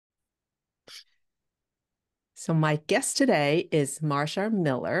So my guest today is Marcia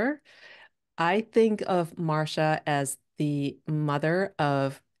Miller. I think of Marcia as the mother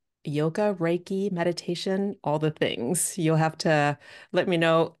of yoga, Reiki, meditation, all the things. You'll have to let me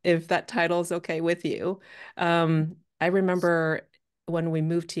know if that title is okay with you. I remember when we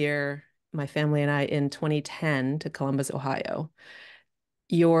moved here, my family and I in 2010 to Columbus, Ohio.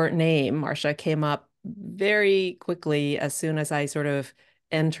 Your name, Marcia, came up very quickly as soon as I sort of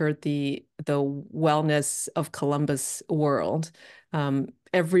entered the wellness of Columbus world.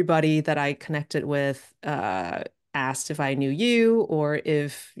 Everybody that I connected with asked if I knew you or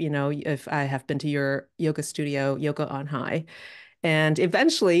if I have been to your yoga studio, Yoga on High. And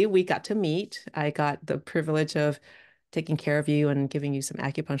eventually we got to meet. I got the privilege of taking care of you and giving you some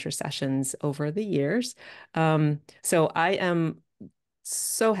acupuncture sessions over the years. So I am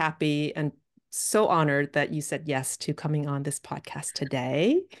so happy and so honored that you said yes to coming on this podcast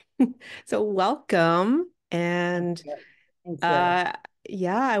today. So welcome. And Yeah. Thank you. uh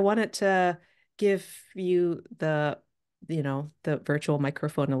yeah, I wanted to give you the virtual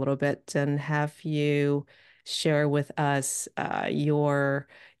microphone a little bit and have you share with us your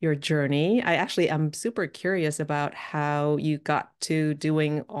journey. I actually am super curious about how you got to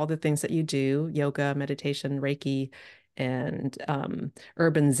doing all the things that you do, yoga, meditation, Reiki, and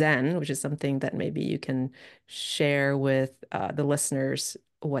urban Zen, which is something that maybe you can share with the listeners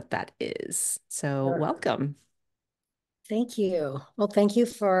what that is. So Sure. welcome. Thank you. Well, thank you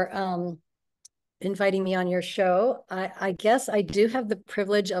for inviting me on your show. I guess I do have the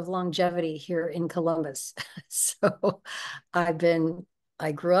privilege of longevity here in Columbus. So I've been,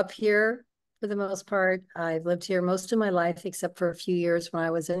 I grew up here for the most part. I've lived here most of my life, except for a few years when I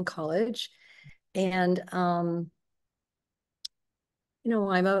was in college. And,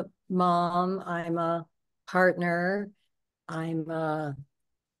 I'm a mom, I'm a partner, I'm a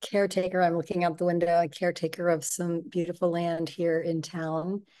caretaker. I'm looking out the window, a caretaker of some beautiful land here in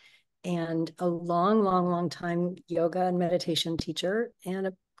town, and a long, long, long time yoga and meditation teacher, and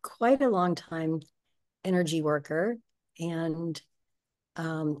quite a long time energy worker. And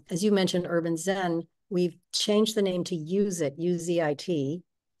as you mentioned, Urban Zen, we've changed the name to UZIT, UZIT,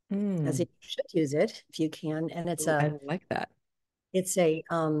 as Mm. if you should use it if you can. And it's Ooh, I a like that. it's a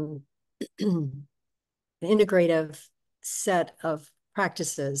an integrative set of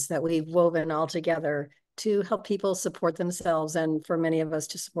practices that we've woven all together to help people support themselves and for many of us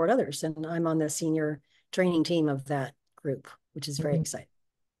to support others. And I'm on the senior training team of that group, which is very Mhm. exciting.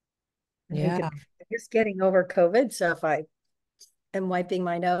 I think Yeah, I'm just getting over COVID. So if I am wiping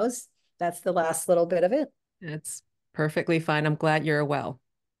my nose, that's the last little bit of it. it's perfectly fine. I'm glad you're well.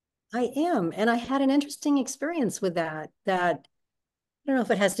 I am. And I had an interesting experience with that I don't know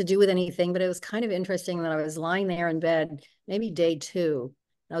if it has to do with anything, but it was kind of interesting that I was lying there in bed, maybe day two.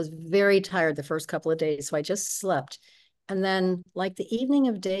 I was very tired the first couple of days, so I just slept. And then, like the evening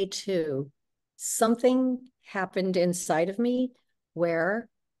of day two, something happened inside of me where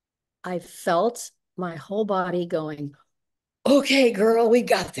I felt my whole body going, okay, girl, we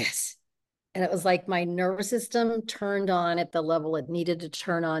got this. And it was like my nervous system turned on at the level it needed to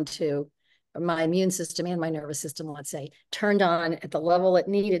turn on to, or my immune system and my nervous system, let's say, turned on at the level it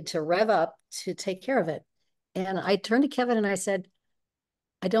needed to rev up to take care of it. And I turned to Kevin and I said,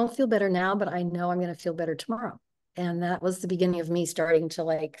 I don't feel better now, but I know I'm going to feel better tomorrow. And that was the beginning of me starting to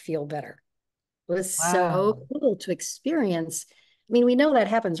like feel better. It was so Wow. cool to experience. I mean, we know that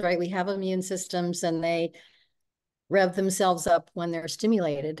happens, right? We have immune systems and they rev themselves up when they're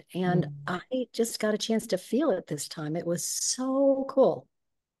stimulated. And Mm. I just got a chance to feel it this time. It was so cool.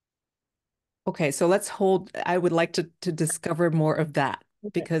 Okay, so I would like to discover more of that Okay.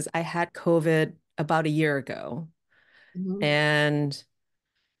 because I had COVID about a year ago Mhm. and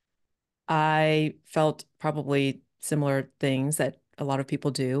I felt probably similar things that a lot of people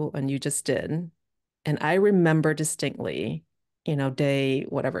do, and you just did. And I remember distinctly, day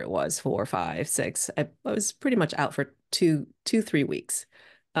whatever it was, 4, 5, 6. I was pretty much out for 3 weeks.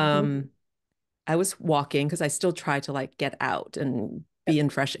 Mhm. Um, I was walking because I still try to like get out and be in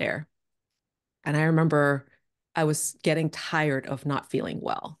fresh air. And I remember I was getting tired of not feeling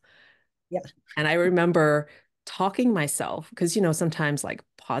well. Yeah. And I remember talking myself because, sometimes like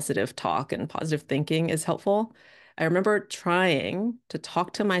positive talk and positive thinking is helpful. I remember trying to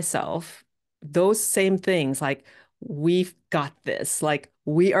talk to myself those same things like, we've got this. Like,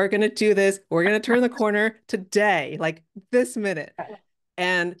 we are going to do this. We're going to turn the corner today, like this minute.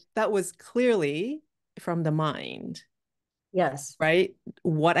 And that was clearly from the mind, Yes. right?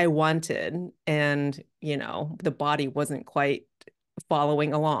 What I wanted. And, the body wasn't quite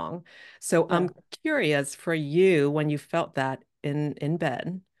following along. So Yeah. I'm curious for you when you felt that in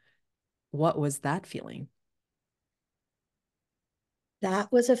bed, what was that feeling?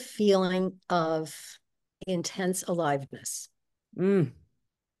 That was a feeling of intense aliveness. Mm,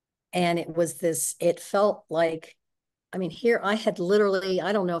 And it was this, it felt like, I mean, here I had literally,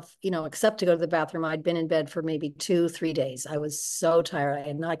 I don't know if, except to go to the bathroom, I'd been in bed for maybe 2, 3 days. I was so tired. I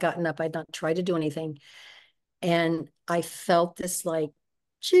had not gotten up. I'd not tried to do anything. And I felt this like,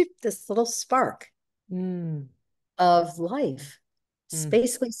 cheap, this little spark mm, of life. It's mm.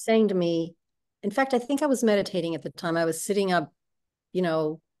 basically saying to me, in fact, I think I was meditating at the time. I was sitting up, you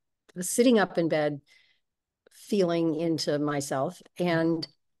know, sitting up in bed, feeling into myself. And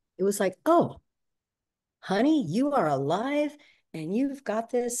it was like, oh, honey, you are alive and you've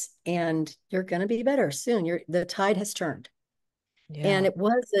got this and you're going to be better soon. The tide has turned. And Yeah. it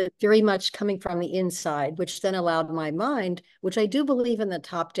was very much coming from the inside, which then allowed my mind, which I do believe in the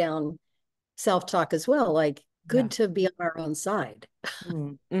top down self talk as well, like Yeah. good to be on our own side.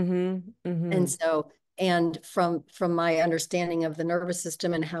 Mm, mm-hmm, And mm-hmm, so, and from my understanding of the nervous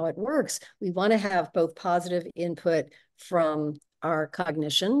system and how it works, we want to have both positive input from our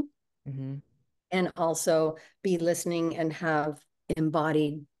cognition mm-hmm. and also be listening and have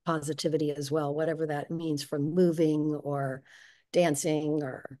embodied positivity as well, whatever that means, from moving or dancing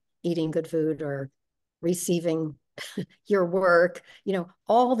or eating good food or receiving your work,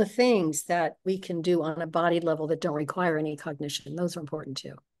 all the things that we can do on a body level that don't require any cognition. Those are important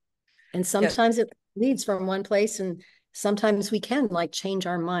too. And Yeah. sometimes it leads from one place, and sometimes we can like change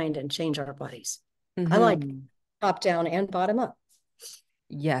our mind and change our bodies. I like Mm-hmm. top down and bottom up.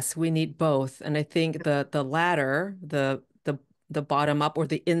 Yes, we need both. And I think the latter, the bottom up or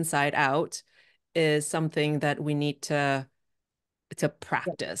the inside out is something that we need to Yeah.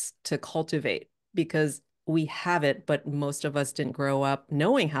 practice, to cultivate because we have it, but most of us didn't grow up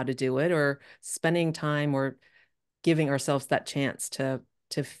knowing how to do it or spending time or giving ourselves that chance to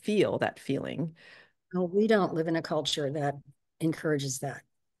feel that feeling. No, we don't live in a culture that encourages that.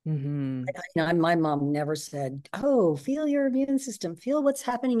 Hmm. My mom never said, "Oh, feel your immune system, feel what's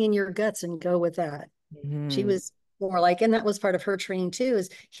happening in your guts, and go with that." She Hmm. was more like, and that was part of her training too, is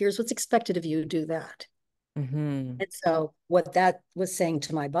here's what's expected of you, do that. Hmm. And so what that was saying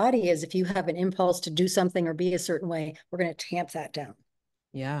to my body is if you have an impulse to do something or be a certain way, we're going to tamp that down.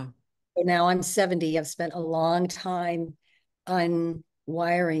 Yeah. So now I'm 70. I've spent a long time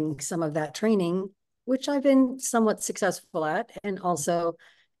unwiring some of that training, which I've been somewhat successful at, and also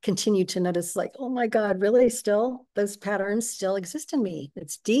continue to notice like, oh my God, really still those patterns still exist in me.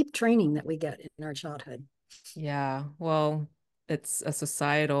 It's deep training that we get in our childhood. Yeah. Well, it's a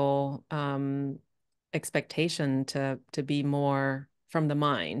societal expectation to be more from the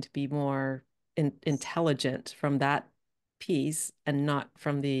mind, be more intelligent from that piece and not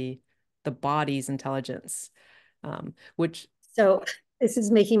from the body's intelligence. Which So this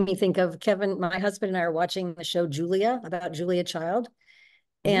is making me think of Kevin. My husband and I are watching the show Julia about Julia Child,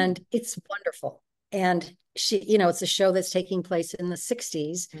 oh, and it's wonderful. And she, it's a show that's taking place in the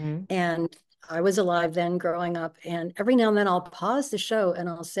 60s. mhm. And I was alive then growing up. And every now and then I'll pause the show and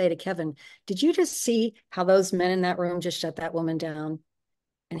I'll say to Kevin, did you just see how those men in that room just shut that woman down?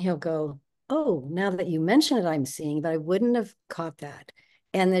 And he'll go, oh, now that you mention it, I'm seeing that I wouldn't have caught that.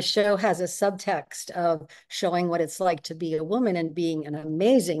 And the show has a subtext of showing what it's like to be a woman and being an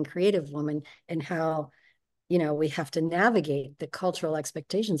amazing creative woman and how, we have to navigate the cultural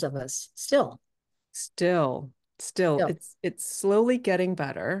expectations of us still. Still, still, Still. it's slowly getting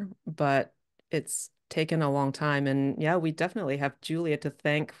better, but it's taken a long time. And yeah, we definitely have Julia to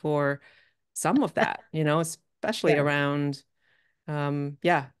thank for some of that, especially Yeah. around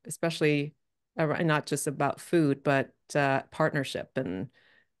yeah, especially around, not just about food, but partnership and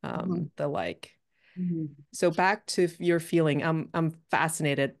Mhm. the like. Mhm. So back to your feeling, I'm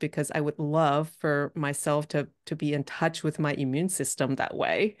fascinated because I would love for myself to be in touch with my immune system that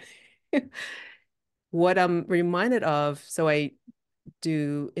way. What I'm reminded of, so I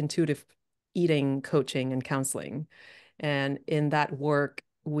do intuitive eating coaching and counseling. And in that work,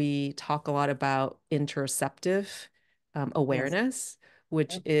 we talk a lot about interoceptive Yes. awareness,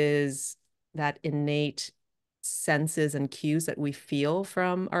 which Yep. is that innate senses and cues that we feel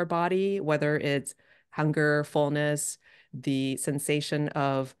from our body, whether it's hunger, fullness, the sensation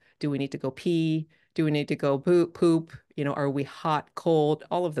of do we need to go pee? Do we need to go poop? Are we hot, cold?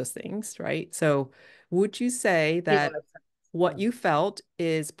 All of those things, right? So, would you say Feel that it. what Yeah. you felt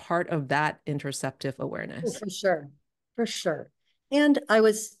is part of that interoceptive Oh, awareness? for sure. For sure. And I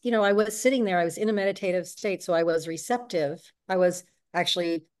was sitting there, I was in a meditative state, so I was receptive. I was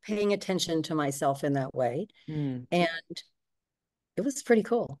actually paying attention to myself in that way. Mm. And it was pretty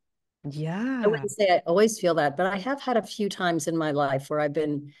cool. I Yeah. wouldn't say I always feel that, but I have had a few times in my life where I've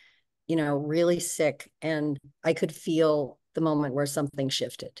been, really sick and I could feel the moment where something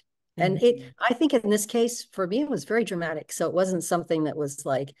shifted. And Mhm. I think in this case, for me, it was very dramatic. So it wasn't something that was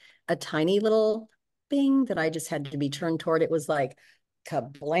like a tiny little thing that I just had to be turned toward. It was like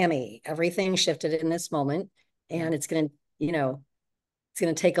kablammy, everything shifted in this moment. Yeah. And it's going to, it's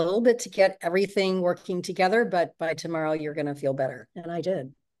going to take a little bit to get everything working together, but by tomorrow you're going to feel better. And I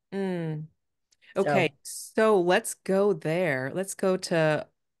did. Mm. Okay, So so let's go there. Let's go to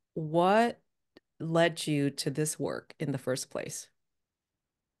what led you to this work in the first place.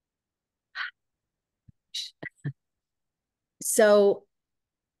 so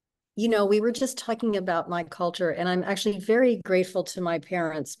we were just talking about my culture, and I'm actually very grateful to my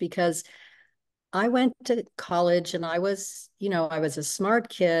parents because I went to college and I was a smart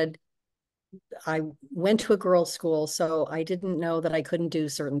kid. I went to a girls' school, so I didn't know that I couldn't do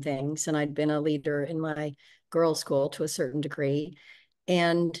certain things. And I'd been a leader in my girls' school to a certain degree.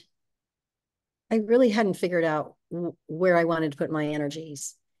 And I really hadn't figured out where I wanted to put my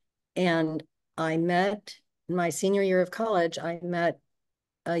energies. And I met in my senior year of college, I met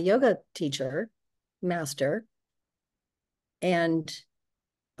a yoga teacher, master, and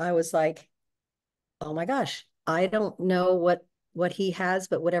I was like, oh my gosh, I don't know what he has,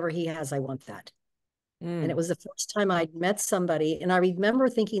 but whatever he has, I want that. And it Mm. was the first time I'd met somebody. And I remember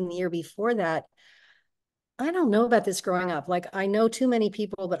thinking the year before that, I don't know about this growing up. Like, I know too many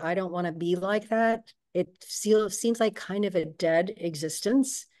people, but I don't want to be like that. It seems like kind of a dead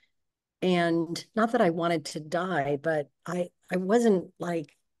existence. And not that I wanted to die, but I wasn't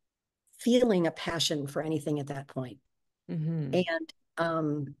like feeling a passion for anything at that point. Hmm. And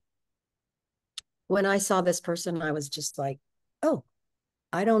when I saw this person, I was just like, oh,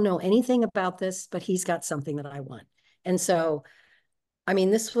 I don't know anything about this, but he's got something that I want. And so, I mean,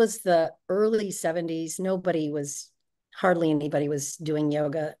 this was the early 70s. Hardly anybody was doing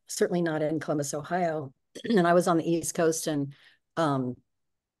yoga, certainly not in Columbus, Ohio. And I was on the East Coast and um,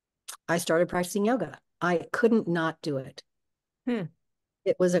 I started practicing yoga. I couldn't not do it. Hmm.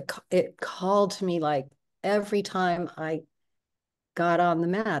 It called to me like every time I got on the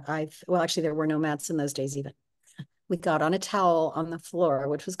mat. Well, actually, there were no mats in those days even. We got on a towel on the floor,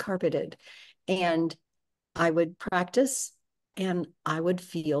 which was carpeted. And I would practice and I would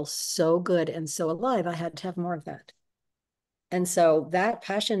feel so good and so alive. I had to have more of that. And so that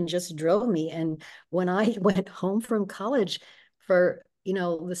passion just drove me. And when I went home from college for,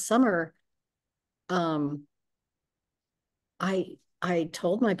 the summer, um, I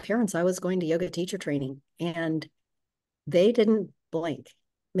told my parents I was going to yoga teacher training and they didn't blink.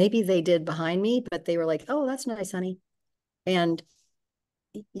 Maybe they did behind me, but they were like, oh, that's nice, honey. And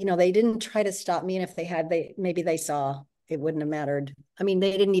they didn't try to stop me. And if they had, maybe they saw it wouldn't have mattered. I mean,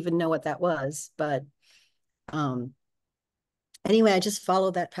 they didn't even know what that was, but um, anyway, I just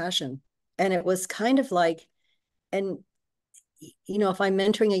followed that passion. And it was kind of like, and if I'm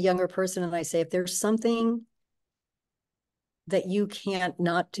mentoring a younger person and I say, if there's something that you can't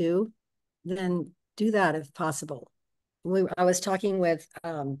not do, then do that if possible. I was talking with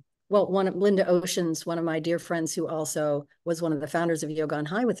one of Linda Oceans, one of my dear friends who also was one of the founders of Yoga on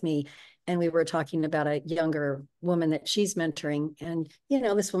High with me. And we were talking about a younger woman that she's mentoring. And,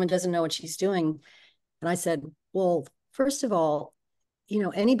 this woman doesn't know what she's doing. And I said, well, first of all,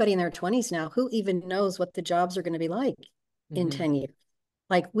 anybody in their 20s now, who even knows what the jobs are going to be like in Hmm. 10 years?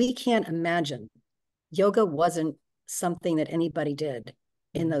 Like, we can't imagine. Yoga wasn't something that anybody did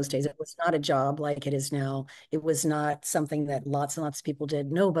in those Hmm. days. It was not a job like it is now. It was not something that lots and lots of people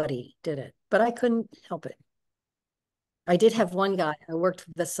did. Nobody did it, but I couldn't help it. I did have one guy I worked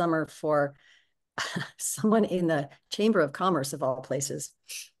this summer for someone in the Chamber of Commerce of all places.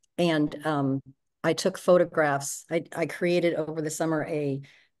 And I took photographs. I created over the summer a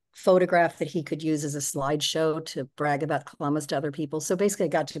photograph that he could use as a slideshow to brag about Columbus to other people. So basically I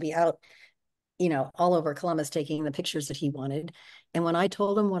got to be out all over Columbus taking the pictures that he wanted. And when I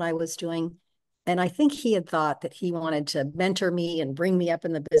told him what I was doing, and I think he had thought that he wanted to mentor me and bring me up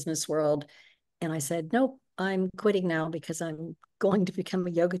in the business world. And I said, nope, I'm quitting now because I'm going to become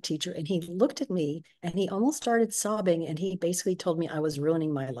a yoga teacher. And he looked at me and he almost started sobbing. And he basically told me I was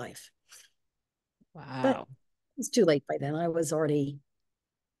ruining my life. But Wow. it's too late by then. I was already.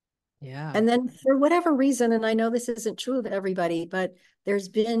 Yeah. And then for whatever reason, and I know this isn't true of everybody, but there's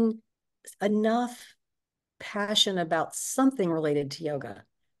been enough passion about something related to yoga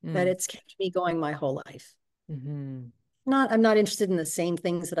that Mm. it's kept me going my whole life. Hmm. I'm not interested in the same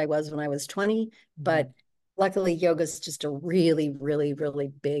things that I was when I was 20, Hmm. but luckily yoga is just a really, really, really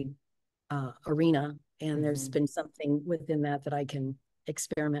big arena. And there's Hmm. been something within that I can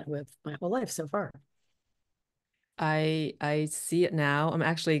experiment with my whole life so far. I see it now. I'm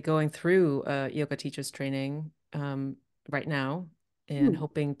actually going through yoga teachers training. right now and Hmm.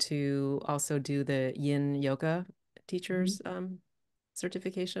 hoping to also do the yin yoga Mhm. teacher's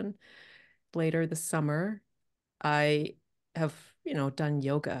certification later this summer. I have, done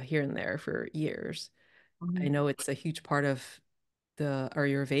yoga here and there for years. I Um, know it's a huge part of the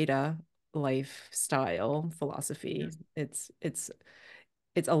Ayurveda lifestyle philosophy. yes.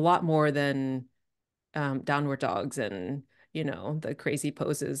 It's a lot more than downward dogs and the crazy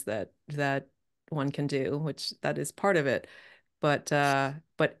poses that one can do, which that is part of it. But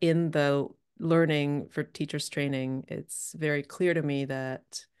in the learning for teachers training, it's very clear to me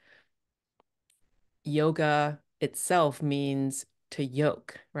that yoga itself means to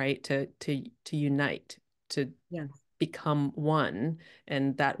yoke, right? To unite, to Yes. become one,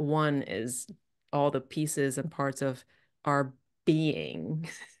 and that one is all the pieces and parts of our being,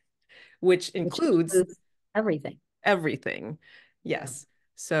 which Which includes includes everything. everything. Yeah. Yes.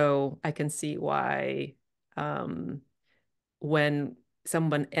 So I can see why um, when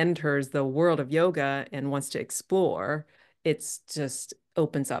someone enters the world of yoga and wants to explore, it's just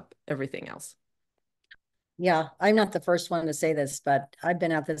opens up everything else. Yeah. I'm not the first one to say this, but I've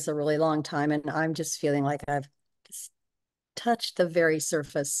been at this a really long time and I'm just feeling like I've touched the very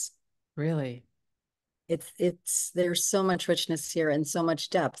surface. Really. There's so much richness here and so much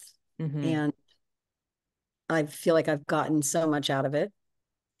depth. Hmm. And I feel like I've gotten so much out of it,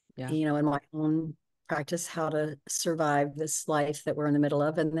 Yeah. in my own practice, how to survive this life that we're in the middle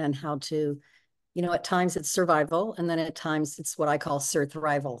of, and then how to, at times it's survival, and then at times it's what I call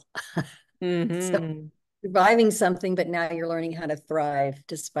surthrival. So Hmm. surviving something, but now you're learning how to thrive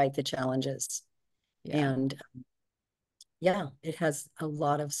despite the challenges. Yeah. And yeah, it has a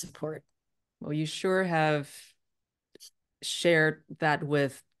lot of support. Well, you sure have shared that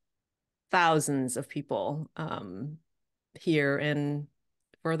with thousands of people here and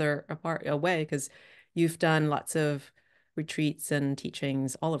further apart away because you've done lots of retreats and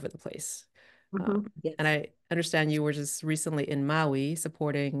teachings all over the place. Mhm. And Yes. I understand you were just recently in Maui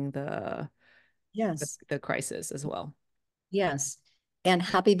supporting Yes. the crisis as well. Yes. And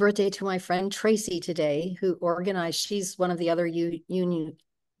happy birthday to my friend Tracy today, who organized, she's one of the other union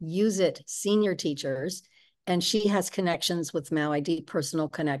UZIT senior teachers, and she has connections with Maui, deep personal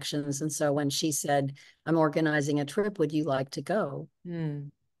connections. And so when she said, I'm organizing a trip, would you like to go? Hmm.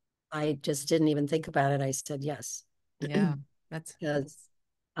 I just didn't even think about it. I said yes. Yeah, Because that's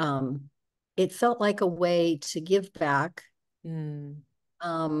um, it felt like a way to give back, hmm.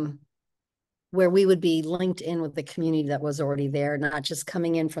 um, where we would be linked in with the community that was already there, not just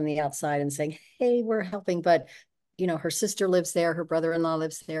coming in from the outside and saying, hey, we're helping, but her sister lives there, her brother-in-law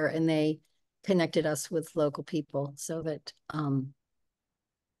lives there, and they connected us with local people so that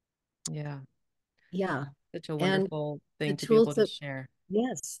Yeah, yeah. such a And wonderful the thing to be tools able to that share.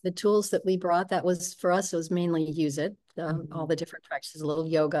 yes, the tools that we brought, that was for us, it was mainly use it, all Hmm. the different practices, a little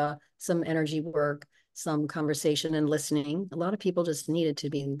yoga, some energy work, some conversation and listening. A lot of people just needed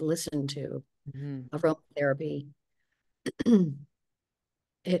to be listened to. Hmm. Aromatherapy.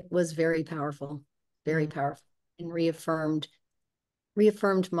 It was very Hmm. powerful, and reaffirmed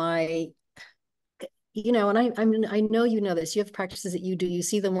my, and I know this. You have practices that you do, you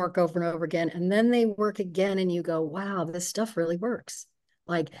see them work over and over again, and then they work again, and you go, wow, this stuff really works.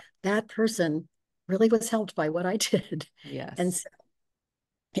 Like that person really was helped by what I did. And Yes. so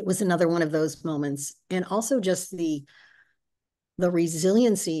it was another one of those moments. And also just the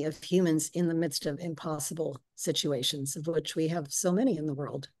resiliency of humans in the midst of impossible situations, of which we have so many in the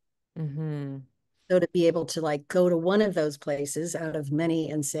world. Hmm. So to be able to like go to one of those places out of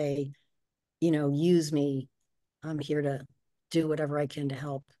many and say, use me. I'm here to do whatever I can to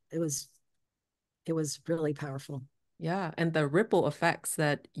help. It was really powerful. Yeah, and the ripple effects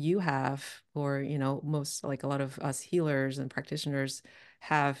that you have, or most like a lot of us healers and practitioners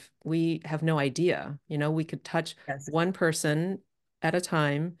we have no idea. We could touch Yes. one person at a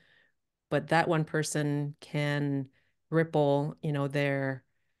time, but that one person can ripple, their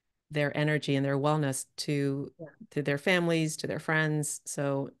energy and their wellness Yeah. to their families, to their friends.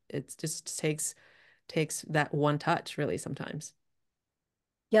 So it just takes that one touch really sometimes.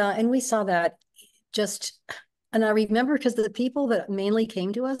 Yeah. And we saw that just, and I remember because the people that mainly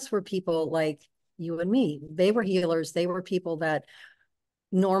came to us were people like you and me. They were healers. They were people that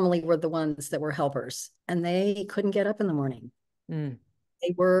normally were the ones that were helpers, and they couldn't get up in the morning. Mm,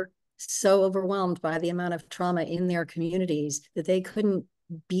 They were so overwhelmed by the amount of trauma in their communities that they couldn't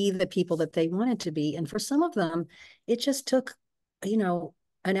be the people that they wanted to be. And for some of them, it just took, you know,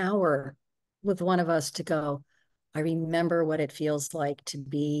 an hour with one of us to go, I remember what it feels like to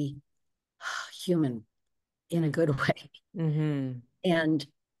be human in a mm, good way. mm-hmm. And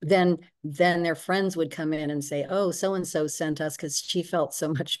then their friends would come in and say, oh, so and so sent us because she felt so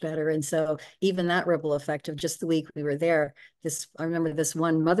much better. And so even that ripple effect of just the week we were there, this I remember this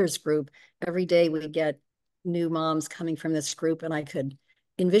one mother's group, every day we get new moms coming from this group, and I could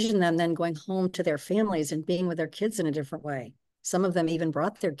envision them then going home to their families and being with their kids in a different way. Some of them even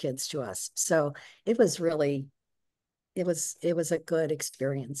brought their kids to us. So it was really, it was a good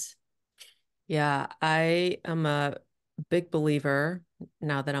experience. Yeah, I am a big believer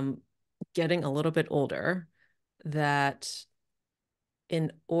now that I'm getting a little bit older that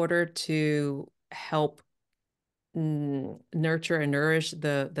in order to help nurture and nourish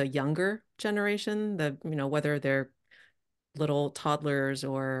the younger generation, whether they're little toddlers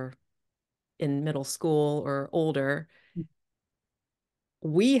or in middle school or older,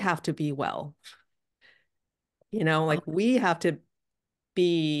 we have to be well. Like we have to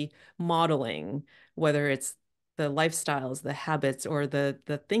be modeling, whether it's the lifestyles, the habits, or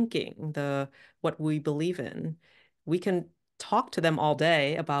the thinking, the what we believe in. We can talk to them all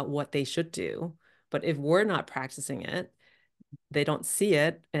day about what they should do, but if we're not practicing it, they don't see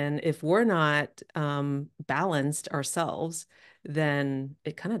it. And if we're not balanced ourselves, then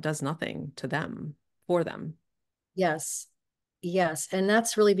it kind of does nothing to them, for them. Yes. Yes. And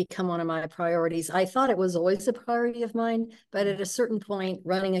that's really become one of my priorities. I thought it was always a priority of mine, but at a certain point,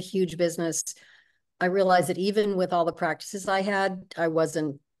 running a huge business, I realized that even with all the practices I had, I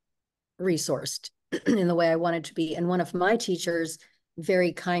wasn't resourced in the way I wanted to be. And one of my teachers,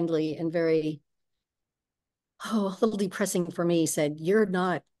 very kindly and very, oh, a little depressing for me, said, you're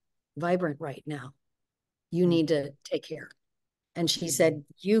not vibrant right now. You need Mhm. to take care. And she said,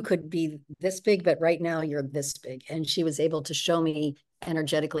 you could be this big, but right now you're this big. And she was able to show me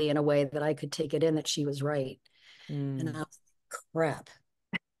energetically in a way that I could take it in that she was right. And I Mm. was crap.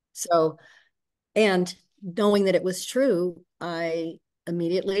 So, and knowing that it was true, I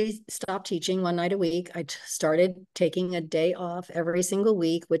immediately stopped teaching one night a week. I started taking a day off every single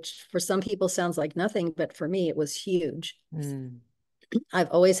week, which for some people sounds like nothing, but for me, it was huge. Mm. I've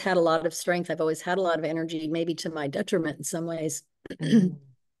always had a lot of strength. I've always had a lot of energy, maybe to my detriment in some ways. Mhm.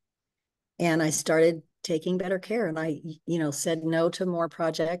 And I started taking better care, and I, said no to more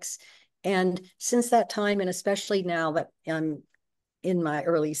projects. And since that time, and especially now that I'm in my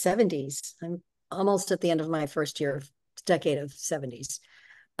early 70s, I'm almost at the end of my first decade of 70s.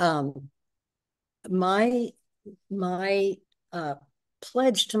 Um, my my uh,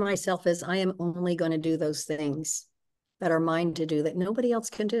 pledge to myself is I am only going to do those things that are mine to do that nobody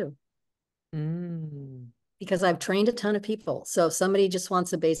else can do, Mm. because I've trained a ton of people. So if somebody just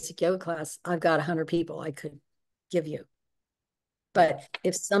wants a basic yoga class, I've got 100 people I could give you. But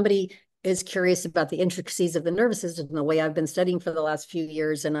if somebody is curious about the intricacies of the nervous system, the way I've been studying for the last few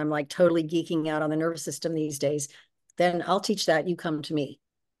years, and I'm like totally geeking out on the nervous system these days, then I'll teach that. You come to me.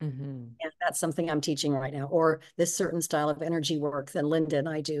 Mhm. And that's something I'm teaching right now. Or this certain style of energy work that Linda and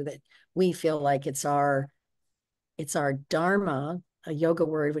I do, that we feel like it's our dharma, a yoga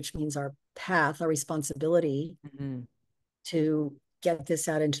word, which means our path, our responsibility Mhm. to get this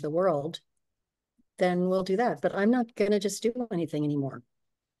out into the world, then we'll do that. But I'm not going to just do anything anymore.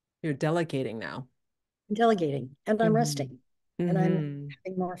 You're delegating now. I'm delegating, and I'm Mhm. resting, and I'm Mhm.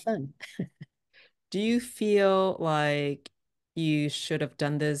 having more fun. Do you feel like you should have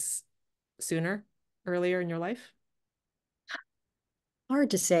done this sooner, earlier in your life? Hard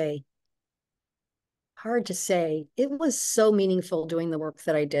to say. Hard to say. It was so meaningful doing the work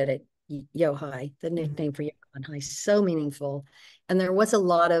that I did at Yohai, the Mhm. nickname for Yohan High, so meaningful. And there was a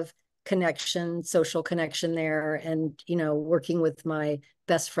lot of connection, social connection there, and, working with my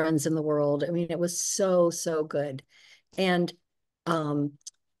best friends in the world. I mean, it was so, so good. And um,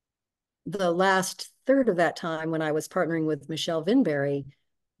 the last third of that time, when I was partnering with Michelle Vinberry,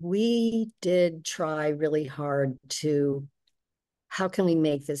 we did try really hard to, how can we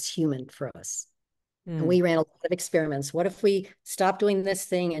make this human for us? And Mm. we ran a lot of experiments. What if we stop doing this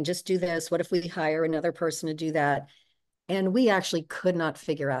thing and just do this? What if we hire another person to do that? And we actually could not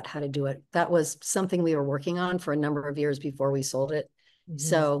figure out how to do it. That was something we were working on for a number of years before we sold it. Mhm.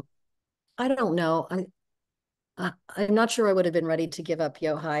 So I don't know. I'm not sure I would have been ready to give up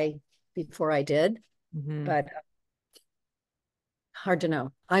Yohai before I did, Mhm. but hard to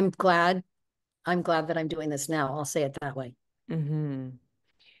know. I'm glad that I'm doing this now. I'll say it that way. Mhm.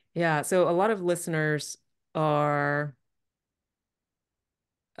 Yeah, so a lot of listeners are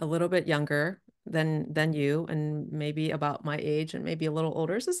a little bit younger than you and maybe about my age and maybe a little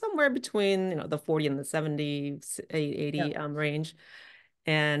older. So somewhere between, the 40 and the 70, Yeah. 80 range.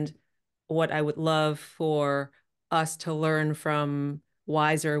 And what I would love for us to learn from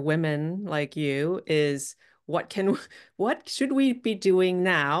wiser women like you is what can what should we be doing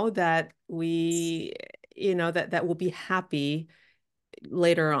now that we, that will be happy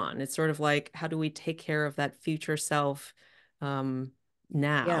later on. It's sort of like, how do we take care of that future self um,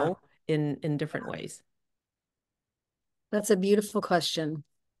 Yeah, now in different ways? that's a beautiful question.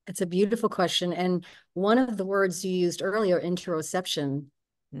 It's a beautiful question. And one of the words you used earlier, interoception,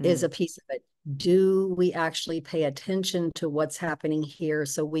 is Mm, a piece of it. Do we actually pay attention to what's happening here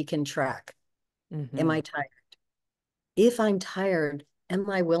so we can track? Am hmm I tired? If I'm tired, am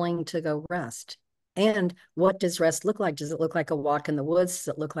I willing to go rest? And what does rest look like? Does it look like a walk in the woods? Does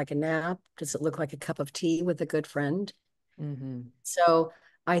it look like a nap? Does it look like a cup of tea with a good friend? hmm So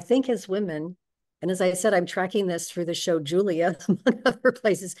I think as women, and as I said, I'm tracking this through the show Julia, among other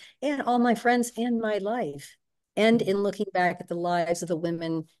places, and all my friends and my life. And in looking back at the lives of the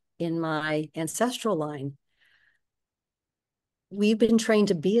women in my ancestral line, we've been trained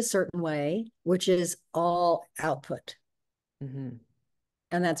to be a certain way, which is all output. hmm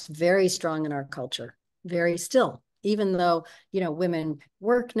And that's very strong in our culture, very still, even though, women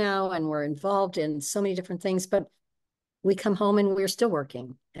work now and we're involved in so many different things, but we come home and we're still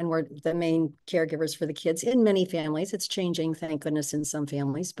working and we're the main caregivers for the kids in many families. It's changing, thank goodness, in some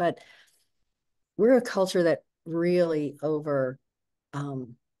families, but we're a culture that really over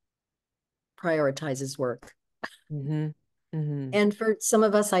um, prioritizes work. hmm hmm And for some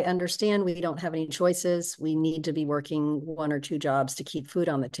of us, I understand we don't have any choices. We need to be working one or two jobs to keep food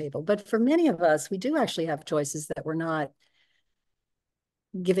on the table. But for many of us, we do actually have choices that we're not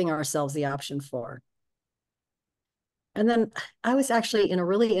giving ourselves the option for. And then I was actually in a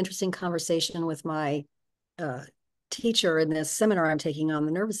really interesting conversation with my uh, teacher in this seminar I'm taking on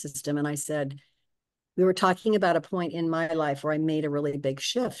the nervous system. And I said, we were talking about a point in my life where I made a really big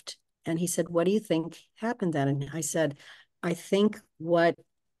shift. And he said, what do you think happened then? And I said, I think what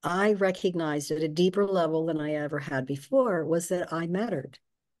I recognized at a deeper level than I ever had before was that I mattered.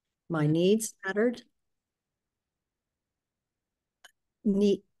 My needs mattered.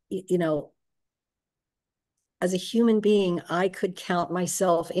 Need, as a human being, I could count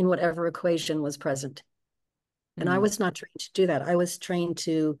myself in whatever equation was present. And I hmm was not trained to do that. I was trained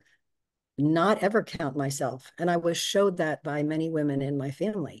to not ever count myself. And I was showed that by many women in my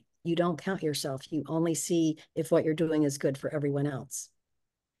family. You don't count yourself. You only see if what you're doing is good for everyone else.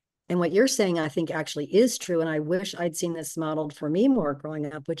 And what you're saying, I think actually is true. And I wish I'd seen this modeled for me more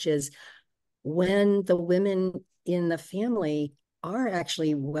growing up, which is when the women in the family are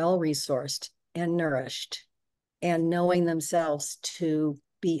actually well resourced and nourished and knowing themselves to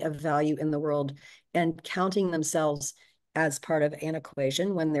be of value in the world and counting themselves as part of an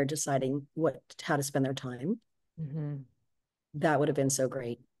equation when they're deciding how to spend their time, hmm that would have been so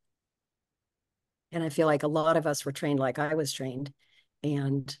great. And I feel like a lot of us were trained like I was trained,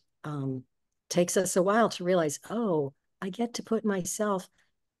 and takes us a while to realize, oh, I get to put myself,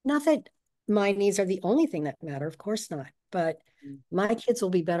 not that my needs are the only thing that matter, of course not, but my kids will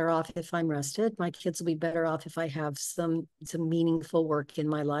be better off if I'm rested. My kids will be better off if I have some meaningful work in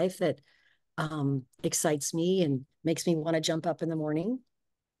my life that excites me and makes me want to jump up in the morning.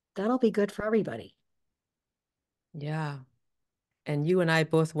 That'll be good for everybody. Yeah. And you and I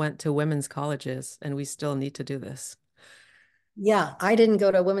both went to women's colleges, and we still need to do this. Yeah, I didn't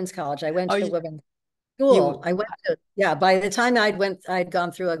go to women's college. I went Oh, to women's you school. I went to, yeah, by the time I'd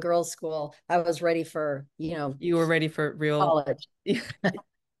gone through a girls' school, I was ready for, you were ready for real. college.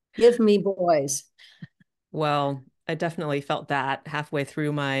 Give me boys. Well, I definitely felt that halfway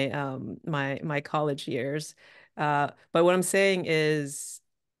through my college years. But what I'm saying is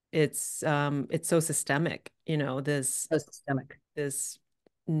it's so systemic, So systemic. this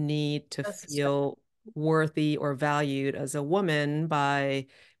need to So systemic. feel worthy or valued as a woman by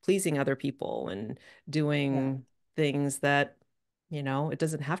pleasing other people and Yeah. doing things that, it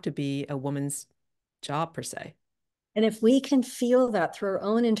doesn't have to be a woman's job per se. And if we can feel that through our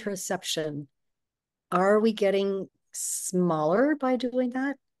own interoception, are we getting smaller by doing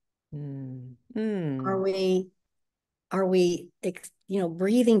that? Mm. Are Mm. we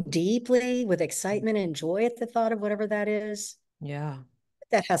breathing deeply with excitement and joy at the thought of whatever that is? Yeah.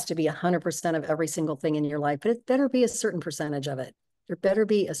 That has to be 100% of every single thing in your life, but it better be a certain percentage of it. There better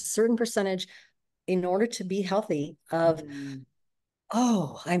be a certain percentage in order to be healthy of, Mm.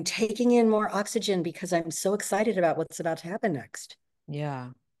 oh, I'm taking in more oxygen because I'm so excited about what's about to happen next.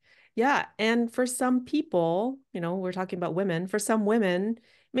 Yeah. Yeah. And for some people, we're talking about women, for some women,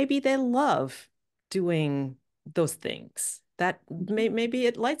 maybe they love doing those things that maybe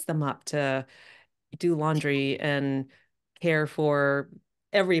it lights them up to do laundry and care for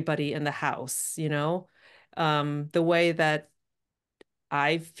everybody in the house, the way that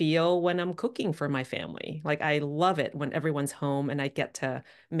I feel when I'm cooking for my family. Like I love it when everyone's home and I get to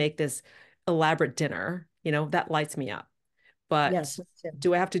make this elaborate dinner, that lights me up. But Yes, me too.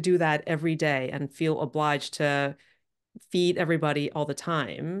 do I have to do that every day and feel obliged to feed everybody all the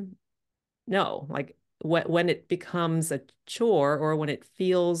time? No, like when it becomes a chore or when it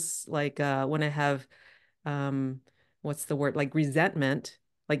feels like when I have um what's the word? Like resentment,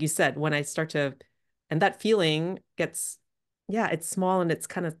 like you said, when I start to and that feeling gets yeah, it's small and it's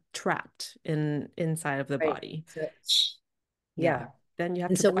kind of trapped inside of the Right. body. So, Yeah. yeah. Then you have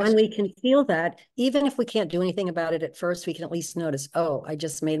And to so when question. we can feel that, even if we can't do anything about it at first, we can at least notice, oh, I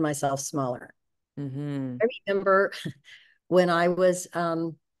just made myself smaller. Hmm. I remember when I was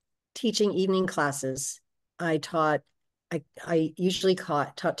teaching evening classes, I taught, I usually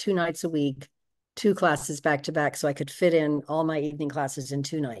taught 2 nights a week, 2 classes back to back, so I could fit in all my evening classes in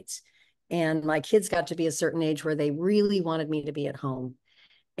 2 nights. And my kids got to be a certain age where they really wanted me to be at home.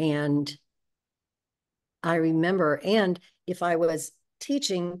 And I remember, and if I was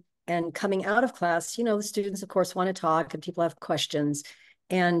teaching and coming out of class, the students, of course, want to talk and people have questions.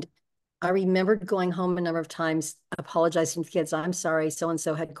 And I remembered going home a number of times, apologizing to kids. I'm sorry, so and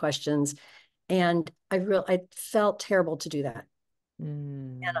so had questions, and I felt terrible to do that.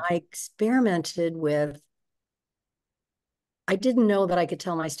 And Mm. I experimented with. I didn't know that I could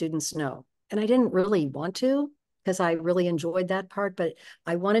tell my students no, and I didn't really want to because I really enjoyed that part, but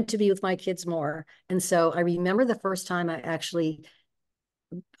I wanted to be with my kids more. And so I remember the first time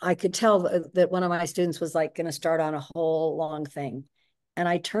I could tell that one of my students was like going to start on a whole long thing. And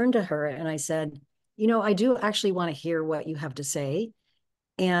I turned to her and I said, I do actually want to hear what you have to say.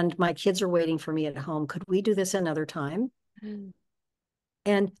 And my kids are waiting for me at home. Could we do this another time?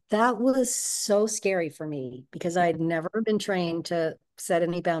 And that was so scary for me because I had never been trained to set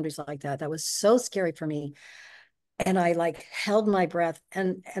any boundaries like that. That was so scary for me. And I like held my breath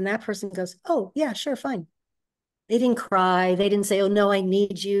and that person goes, "Oh, yeah, sure, fine." They didn't cry. They didn't say, "Oh no, I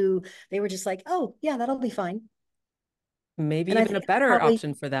need you." They were just like, "Oh, yeah, that'll be fine." Maybe And I even a think better probably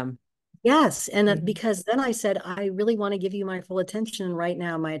option for them. yes. And Mhm. because then I said, "I really want to give you my full attention. And right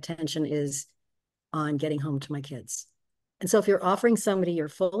now, my attention is on getting home to my kids." And so if you're offering somebody your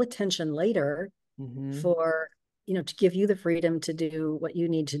full attention later Hmm. for, to give you the freedom to do what you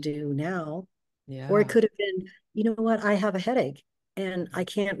need to do now, or it Yeah. could have been, you know what, I have a headache and I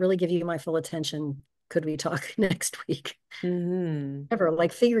can't really give you my full attention. Could we talk next week? Hmm. Ever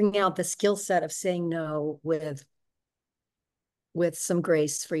like figuring out the skill set of saying no with some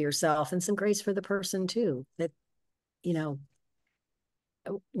grace for yourself and some grace for the person too. That, you know,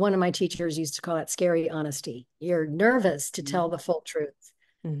 one of my teachers used to call it scary honesty. You're nervous to tell the full truth,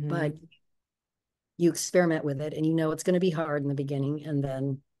 Hmm. but you experiment with it and it's going to be hard in the beginning and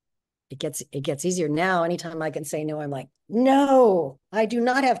then it gets easier. Now anytime I can say no, I'm like, no, I do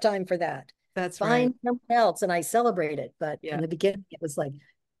not have time for that. That's right. Find someone else, and I celebrate it. But in Yeah. the beginning it was like,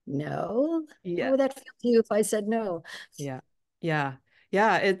 no, how Yeah. would that feel to you if I said no? Yeah. Yeah.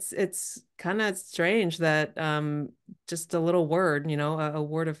 Yeah. It's kind of strange that just a little word, a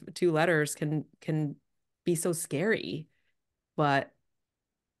word of two letters can be so scary. But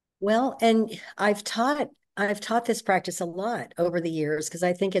Well, and I've taught this practice a lot over the years because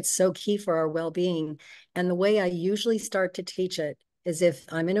I think it's so key for our well-being. And the way I usually start to teach it is if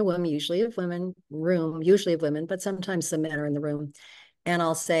I'm in a room, usually of women, but sometimes some men are in the room, and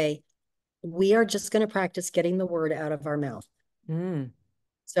I'll say, we are just going to practice getting the word out of our mouth. mm,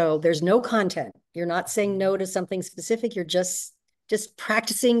 So there's no content. You're not saying no to something specific. You're just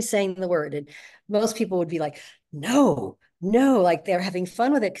practicing saying the word. And most people would be like, no, no, like they're having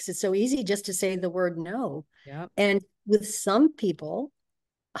fun with it because it's so easy just to say the word no. yeah. And with some people,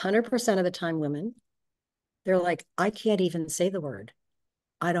 100% of the time, women, they're like, I can't even say the word.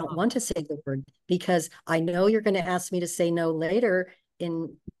 I don't Huh. want to say the word because I know you're going to ask me to say no later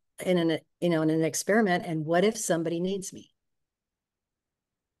in in an experiment. And what if somebody needs me?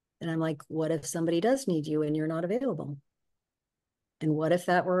 And I'm like, what if somebody does need you and you're not available? And what if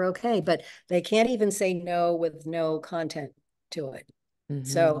that were okay? But they can't even say no with no content to it.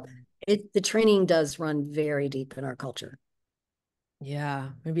 So Hmm. the training does run very deep in our culture. Yeah.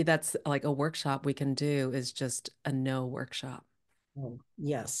 Maybe that's like a workshop we can do is just a no workshop. Oh,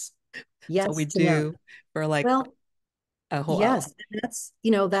 yes. That's what we Yes to no. do for like Well, a whole hour. yes.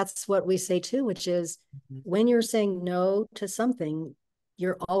 And that's what we say too, which is Mhm. when you're saying no to something,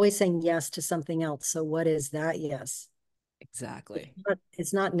 you're always saying yes to something else. So what is that yes? Exactly.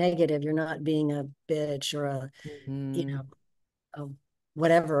 It's not negative. You're not being a bitch or you Hmm. know,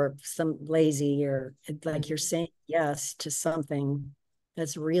 whatever, some lazy or like you're Hmm. saying yes to something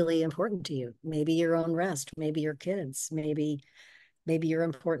that's really important to you. Maybe your own rest, maybe your kids, maybe maybe your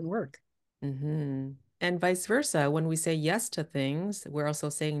important work. Hmm. And vice versa. When we say yes to things, we're also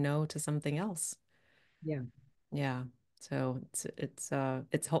saying no to something else. Yeah. Yeah. So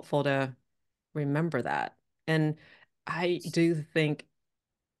it's helpful to remember that. And I do think,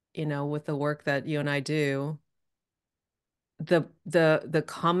 with the work that you and I do, the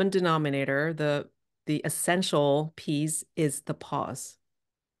common denominator, the essential piece is the pause.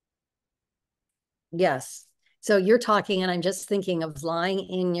 Yes. So you're talking, and I'm just thinking of lying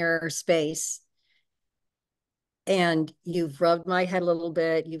in your space, and you've rubbed my head a little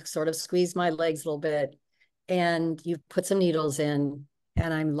bit, you've sort of squeezed my legs a little bit, and you've put some needles in,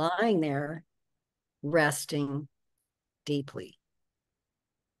 and I'm lying there resting deeply.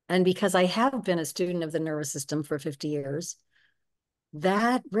 And because I have been a student of the nervous system for 50 years,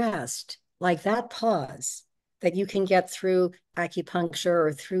 that rest, like that pause that you can get through acupuncture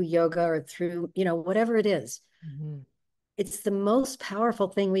or through yoga or through, whatever it is, Hmm. it's the most powerful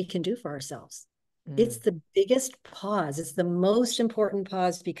thing we can do for ourselves. It's Mm, the biggest pause. It's the most important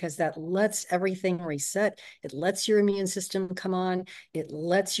pause because that lets everything reset. It lets your immune system come on. It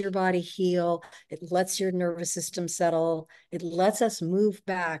lets your body heal. It lets your nervous system settle. It lets us move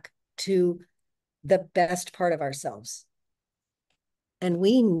back to the best part of ourselves. And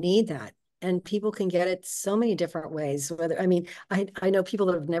we need that. And people can get it so many different ways. Whether, I mean, I know people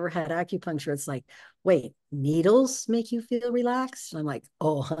that have never had acupuncture. It's like, wait, needles make you feel relaxed? And I'm like,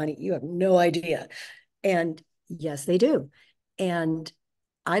 oh, honey, you have no idea. And yes, they do. And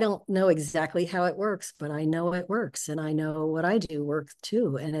I don't know exactly how it works, but I know it works. And I know what I do works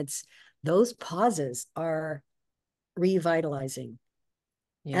too. And it's those pauses are revitalizing.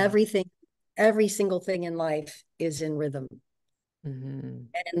 yeah. Everything, every single thing in life is in rhythm. Hmm.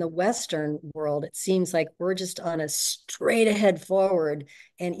 And in the Western world, it seems like we're just on a straight ahead forward.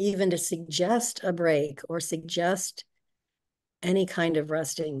 And even to suggest a break or suggest any kind of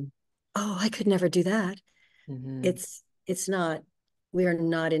resting, oh, I could never do that. Hmm. It's not, we are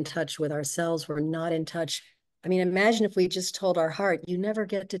not in touch with ourselves. We're not in touch. I mean, imagine if we just told our heart, you never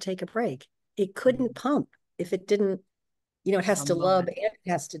get to take a break. It couldn't pump if it didn't, it has to One lub moment. and it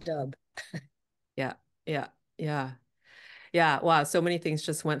has to dub. Yeah. Yeah. Yeah. Yeah. Wow. So many things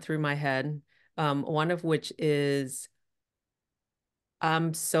just went through my head. One of which is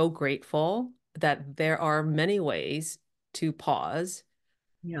I'm so grateful that there are many ways to pause.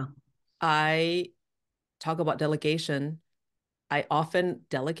 Yeah. I talk about delegation. I often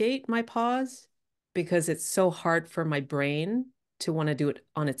delegate my pause because it's so hard for my brain to want to do it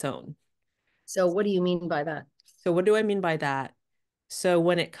on its own. So what do you mean by that? So, what do I mean by that? So,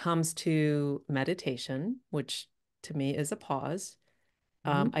 when it comes to meditation, which to me is a pause,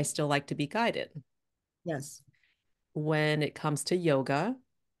 Mhm. I still like to be guided. Yes. When it comes to yoga,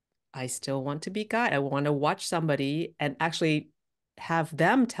 I still want to be guided. I want to watch somebody and actually have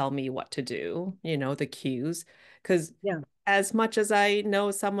them tell me what to do, the cues. Because Yeah. as much as I know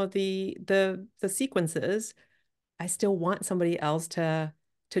some of the sequences, I still want somebody else to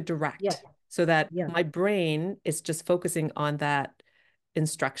Yeah. direct so that Yeah. my brain is just focusing on that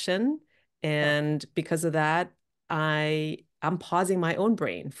instruction. Yeah. And because of that, I'm pausing my own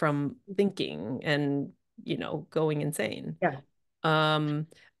brain from thinking and, going insane. Yeah. Um,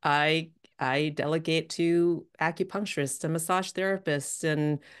 I I delegate to acupuncturists and massage therapists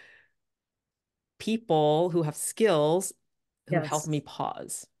and people who have skills who help Yes. me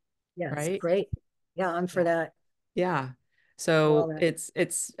pause, Yes. right? Great. Yeah, I'm for Yeah. that. Yeah. For all So that.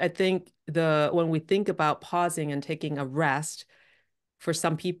 it's I think when we think about pausing and taking a rest, for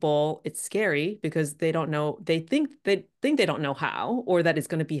some people it's scary because they think they don't know how or that it's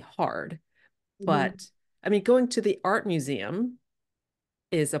going to be hard. Mhm. But I mean, going to the art museum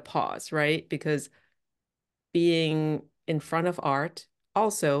is a pause, right? Because being in front of art,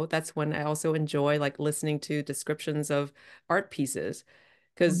 also, that's when I also enjoy like listening to descriptions of art pieces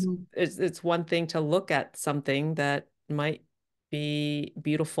because Mhm. it's one thing to look at something that might be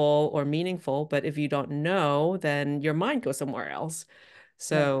beautiful or meaningful, but if you don't know, then your mind goes somewhere else. Yeah.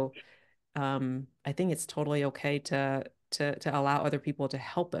 So I think it's totally okay to allow other people to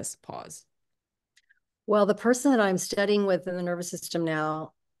help us pause. Well, the person that I'm studying with in the nervous system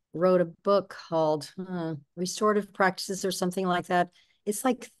now wrote a book called Restorative Practices or something like that. It's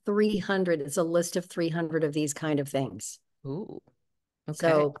like 300. It's a list of 300 of these kind of things. Ooh, okay.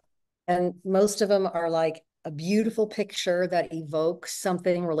 So, and most of them are like a beautiful picture that evokes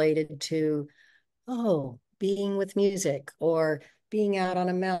something related to, oh, being with music or being out on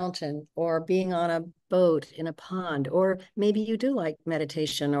a mountain or being on a boat in a pond, or maybe you do like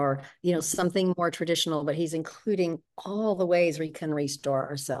meditation or, something more traditional, but he's including all the ways we can restore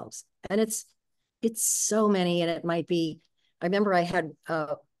ourselves. And it's so many, and it might be I remember I had,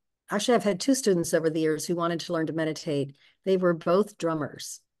 actually, I've had two students over the years who wanted to learn to meditate. They were both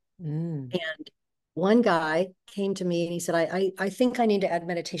drummers. Mm. And one guy came to me and he said, I think I need to add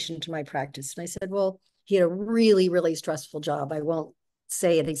meditation to my practice. And I said, well, he had a really, really stressful job. I won't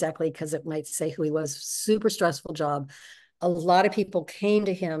say it exactly because it might say who he was. Super stressful job. A lot of people came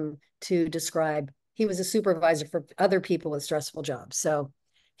to him to describe, he was a supervisor for other people with stressful jobs. So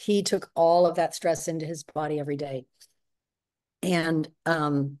he took all of that stress into his body every day. And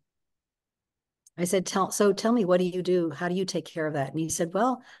I said, tell me, what do you do? How do you take care of that? And he said,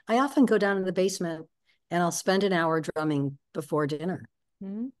 well, I often go down to the basement and I'll spend an hour drumming before dinner.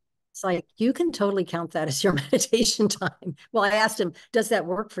 Mm. It's like, you can totally count that as your meditation time. Well, I asked him, does that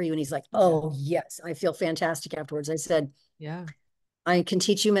work for you? And he's like, Yeah. oh, yes, I feel fantastic afterwards. I said, Yeah. I can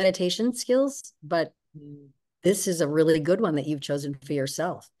teach you meditation skills, but Mm. this is a really good one that you've chosen for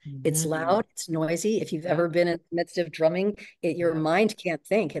yourself. It's Mhm. loud, it's noisy. If you've Yep. ever been in the midst of drumming, your Yep. mind can't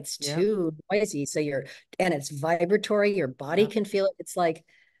think. It's Yep. too noisy. And it's vibratory. Your body Yep. can feel it. It's like,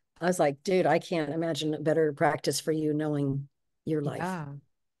 I was like, dude, I can't imagine a better practice for you knowing your life. Yeah.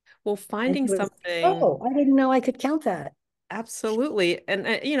 Well, And finding he was, something, oh, I didn't know I could count that. absolutely. And,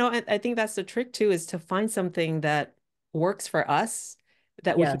 I think that's the trick too, is to find something that works for us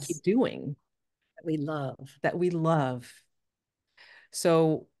that we can keep Yes, doing, we love. that we love.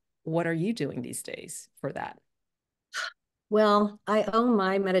 So, what are you doing these days for that? Well, I owe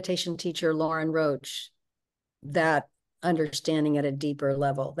my meditation teacher, Lauren Roach, that understanding at a deeper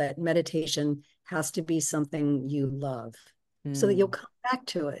level, that meditation has to be something you love so that you'll Mm. come back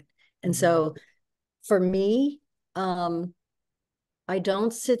to it. And Hmm. so for me, um, I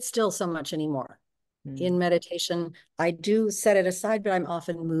don't sit still so much anymore Mm. in meditation. I do set it aside, but I'm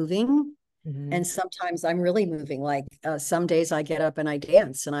often moving. Hmm. And sometimes I'm really moving. Like some days I get up and I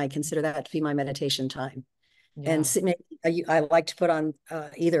dance, and I consider that to be my meditation time. And Yeah. I like to put on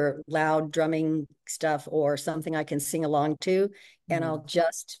either loud drumming stuff or something I can sing along to, and Mm. I'll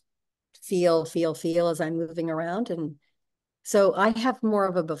just feel as I'm moving around. And so I have more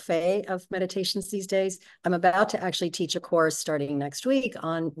of a buffet of meditations these days. I'm about to actually teach a course starting next week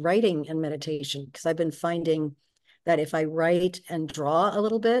on writing and meditation because I've been finding that if I write and draw a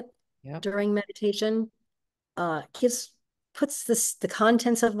little bit Yep. during meditation, gives puts the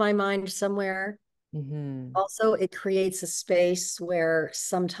contents of my mind somewhere. Hmm. Also, it creates a space where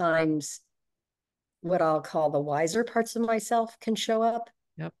sometimes what I'll call the wiser parts of myself can show up.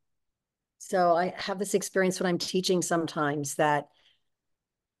 Yep. So I have this experience when I'm teaching sometimes that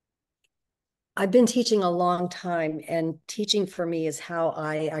I've been teaching a long time, and teaching for me is how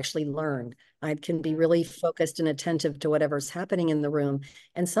I actually learn. I can be really focused and attentive to whatever's happening in the room.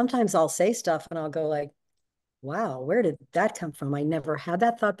 And sometimes I'll say stuff and I'll go like, wow, where did that come from? I never had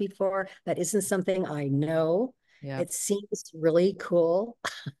that thought before. That isn't something I know. Yep. It seems really cool.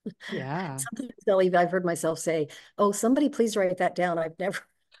 Yeah. Sometimes I've heard myself say, oh, somebody please write that down. I've never,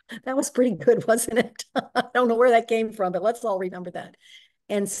 that was pretty good, wasn't it? I don't know where that came from, but let's all remember that.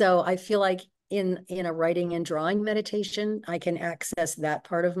 And so I feel like in a writing and drawing meditation, I can access that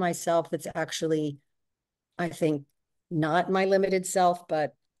part of myself that's actually, I think, not my limited self,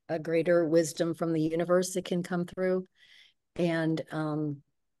 but a greater wisdom from the universe that can come through. And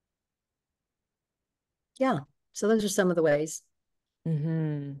yeah, so those are some of the ways.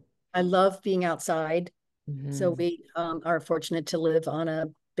 Hmm. I love being outside. So Hmm. we are fortunate to live on a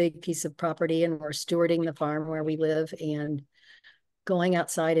big piece of property, and we're stewarding the farm where we live and going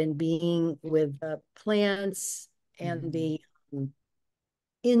outside and being with the plants and Hmm. the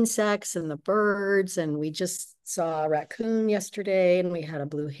insects and the birds. And we just saw a raccoon yesterday, and we had a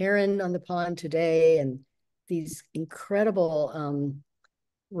blue heron on the pond today, and these incredible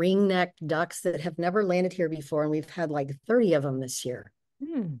ring-necked ducks that have never landed here before. And we've had like 30 of them this year.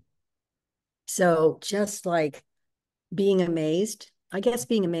 Hmm. So just like being amazed, I guess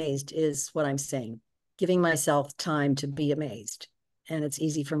being amazed is what I'm saying, giving myself time to be amazed. And it's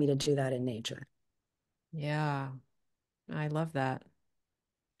easy for me to do that in nature. Yeah. I love that.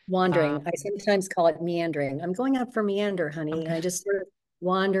 Wandering, I Um, sometimes call it meandering. I'm going out for meander, honey. okay. I just sort of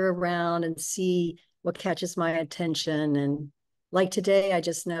wander around and see what catches my attention. And like today, I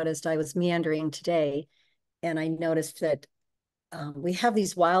just noticed I was meandering today, and I noticed that we have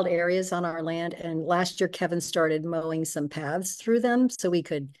these wild areas on our land. And last year, Kevin started mowing some paths through them so we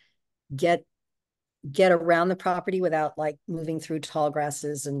could get get around the property without like moving through tall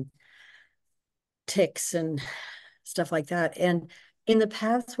grasses and ticks and stuff like that. And in the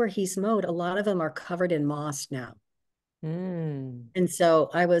paths where he's mowed, a lot of them are covered in moss now. Mm. And so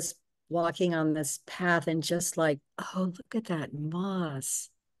I was walking on this path and just like, oh, look at that moss.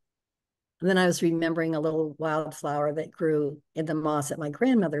 And then I was remembering a little wildflower that grew in the moss at my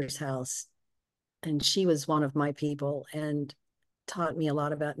grandmother's house. And she was one of my people and taught me a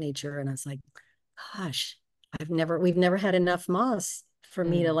lot about nature. And I was like, gosh, we've never had enough moss for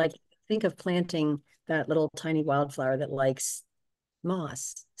me to Mm, like think of planting that little tiny wildflower that likes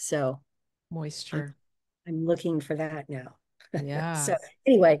moss. So I'm moisture. I'm looking for that now. So Yes.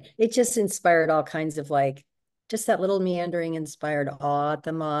 anyway, it just inspired all kinds of like just that little meandering inspired awe at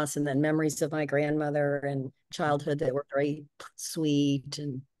the moss and then memories of my grandmother and childhood that were very sweet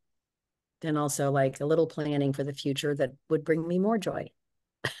and then also like a little planning for the future that would bring me more joy.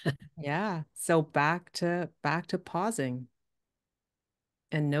 Yeah. So back to pausing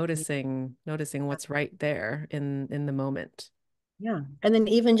and noticing what's right there in the moment. Yeah. And then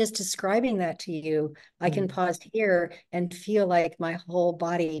even just describing that to you, I can Mm, pause here and feel like my whole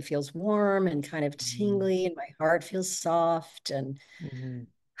body feels warm and kind of mm, tingly and my heart feels soft and, mhm,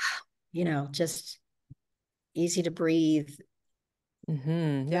 just easy to breathe.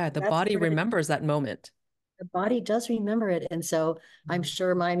 Yeah, the That's body part of it. remembers that moment. The body does remember it. And so I'm Mm.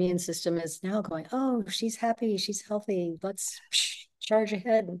 sure my immune system is now going, oh, she's happy, she's healthy. Let's charge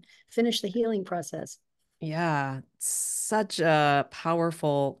ahead and finish the healing process. Yeah, such a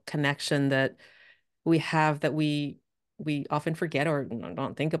powerful connection that we have that we often forget or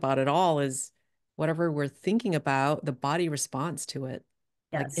don't think about at all is whatever we're thinking about, the body responds to it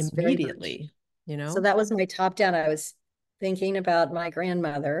like Yes, very much. immediately, you So know? that was my top down. I was thinking about my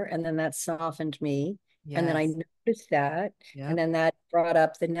grandmother, and then that softened me. And then I Yes. noticed that, and Yep. then that brought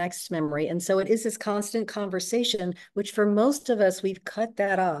up the next memory. And so it is this constant conversation, which for most of us, we've cut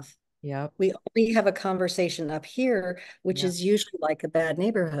that off. Yep. We only have a conversation up here, which Yep. is usually like a bad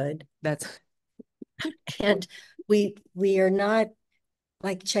neighborhood. That's And we are not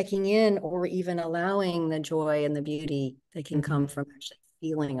like checking in or even allowing the joy and the beauty that can come hmm from actually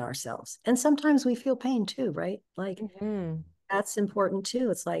feeling ourselves. And sometimes we feel pain too, right? Like hmm that's important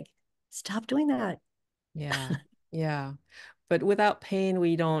too. It's like, stop doing that. Yeah. Yeah. But without pain,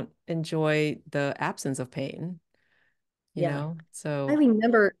 we don't enjoy the absence of pain, you Yeah. know? I So,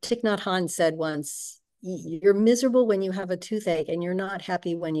 remember Thich Nhat Hanh said once, you're miserable when you have a toothache and you're not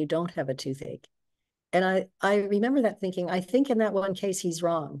happy when you don't have a toothache. And I remember that thinking, I think in that one case, he's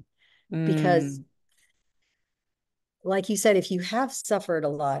wrong because mm, like you said, if you have suffered a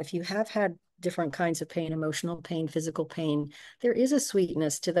lot, if you have had different kinds of pain, emotional pain, physical pain, there is a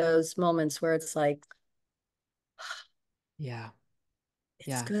sweetness to those moments where it's like, yeah. it's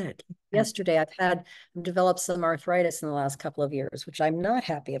Yeah. good. And Yesterday, I've developed some arthritis in the last couple of years, which I'm not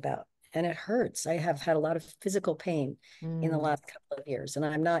happy about. And it hurts. I have had a lot of physical pain in the mm, last couple of years, and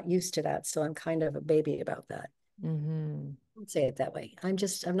I'm not used to that. So I'm kind of a baby about that. hmm Don't say it that way. I'm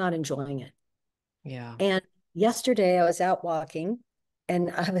not enjoying it. Yeah. And yesterday I was out walking and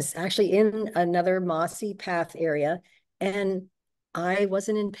I was actually in another mossy path area and I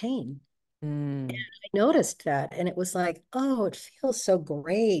wasn't in pain. Mm, I noticed that and it was like, oh, it feels so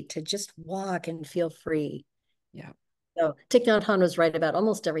great to just walk and feel free. yeah. So Thich Nhat Hanh was right about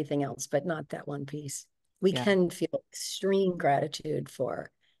almost everything else, but not that one piece. We Yeah. can feel extreme gratitude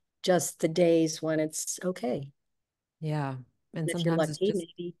for just the days when it's okay. Yeah. And And if you're sometimes it's lucky, just,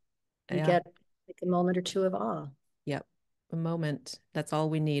 maybe you yeah. get like a moment or two of awe. Yep. A moment. That's all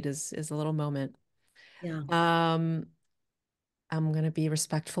we need is a little moment. Yeah. Um, I'm gonna be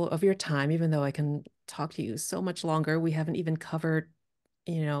respectful of your time, even though I can talk to you so much longer. We haven't even covered,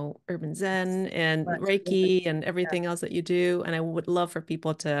 urban Zen and Much. Reiki and Yeah. everything else that you do. And I would love for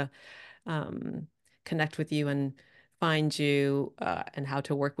people to um, connect with you and find you and how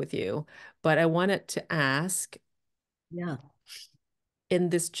to work with you. But I wanted to ask, Yeah. in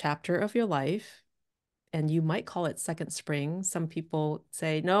this chapter of your life, and you might call it second spring. Some people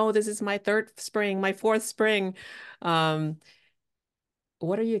say, no, this is my third spring, my fourth spring. Um,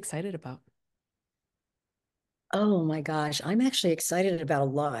 what are you excited about? Oh my gosh. I'm actually excited about a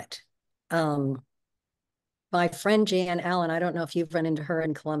lot. Um, my friend Jan Allen, I don't know if you've run into her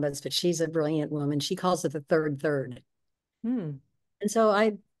in Columbus, but she's a brilliant woman. She calls it the third third. Hmm, And so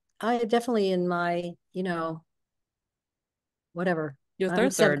I definitely in my, whatever, your I'm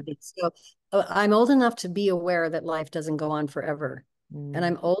third third. 70. So I'm old enough to be aware that life doesn't go on forever. And Mm,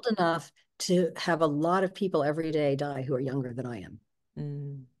 I'm old enough to have a lot of people every day die who are younger than I am.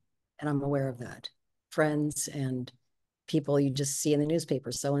 mm, And I'm aware of that. Friends and people you just see in the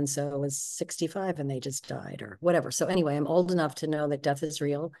newspaper. So and so was 65 and they just died or whatever. So anyway, I'm old enough to know that death is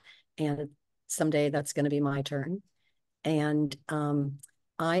real and someday that's going to be my turn. And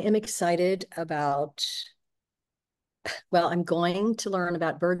I am excited about, well, I'm going to learn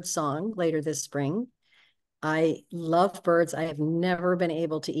about bird song later this spring. I love birds. I have never been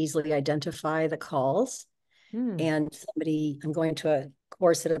able to easily identify the calls. Mm. And I'm going to a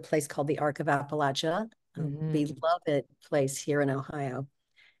course at a place called the Arc of Appalachia, a Hmm. beloved place here in Ohio.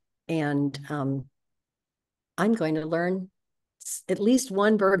 And I'm going to learn at least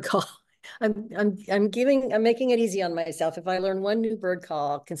one bird call. I'm making it easy on myself. If I learn one new bird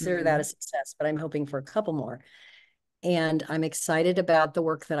call, I'll consider that a Hmm. success, but I'm hoping for a couple more. And I'm excited about the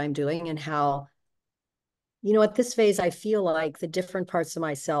work that I'm doing and how, at this phase, I feel like the different parts of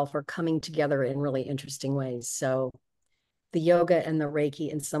myself are coming together in really interesting ways. So the yoga and the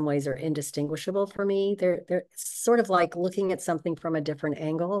Reiki in some ways are indistinguishable for me. They're sort of like looking at something from a different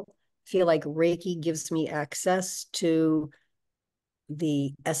angle. I feel like Reiki gives me access to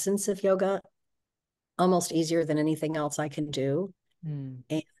the essence of yoga almost easier than anything else I can do. Mm.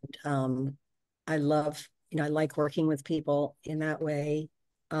 And um, I love, I like working with people in that way.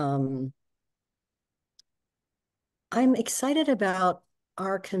 Um, I'm excited about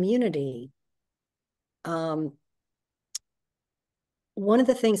our community. Um, One of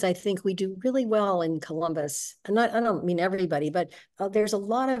the things I think we do really well in Columbus, and I don't mean everybody, but there's a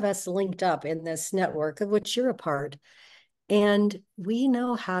lot of us linked up in this network of which you're a part. And we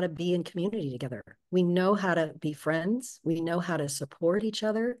know how to be in community together. We know how to be friends. We know how to support each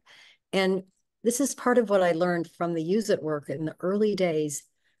other. And this is part of what I learned from the UZIT work in the early days.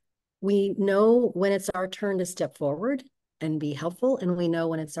 We know when it's our turn to step forward and be helpful, and we know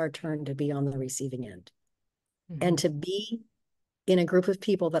when it's our turn to be on the receiving end. And Hmm. to be in a group of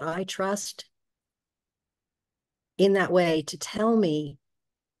people that I trust in that way to tell me,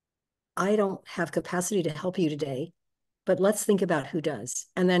 I don't have capacity to help you today, but let's think about who does.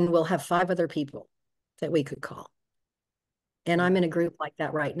 And then we'll have 5 other people that we could call. And I'm Yeah. in a group like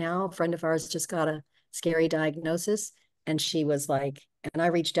that right now. A friend of ours just got a scary diagnosis. And she was like, and I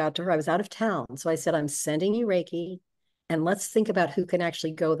reached out to her. I was out of town. So I said, I'm sending you Reiki and let's think about who can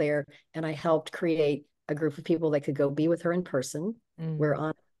actually go there. And I helped create a group of people that could go be with her in person. We're Mm.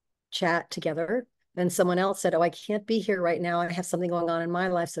 on chat together. Then someone else said, oh, I can't be here right now. I have something going on in my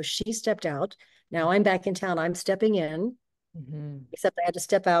life. So she stepped out. Now I'm back in town. I'm stepping in, Hmm. except I had to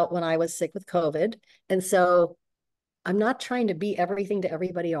step out when I was sick with COVID. And so I'm not trying to be everything to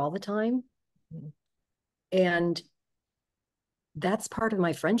everybody all the time. And that's part of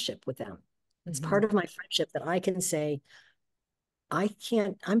my friendship with them. It's Hmm. part of my friendship that I can say, I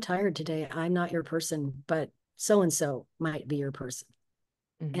can't, I'm tired today. I'm not your person, but so and so might be your person.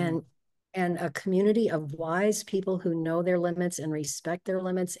 Hmm. And a community of wise people who know their limits and respect their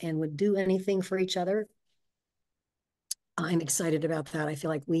limits and would do anything for each other. I'm excited about that. I feel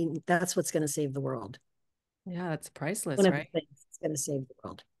like that's what's going to save the world. Yeah, it's One priceless, of the right? things that's going to save the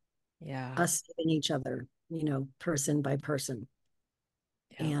world. Yeah. Us saving each other, person by person.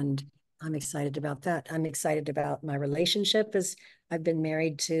 Yeah. And I'm excited about that. I'm excited about my relationship as I've been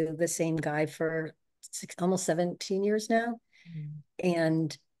married to the same guy for almost 17 years now. Mm.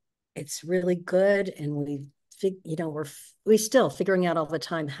 And it's really good. And we still figuring out all the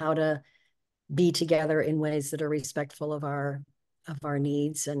time how to be together in ways that are respectful of our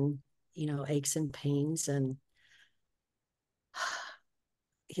needs and, aches and pains. And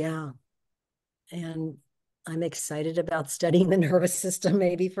yeah, and I'm excited about studying the nervous system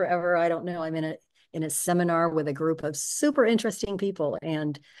maybe forever. I don't know. I'm in a seminar with a group of super interesting people,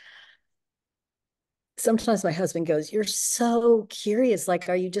 and sometimes my husband goes, "You're so curious. Like,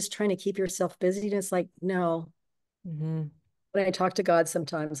 are you just trying to keep yourself busy?" And it's like, no. Hmm. When I talk to God,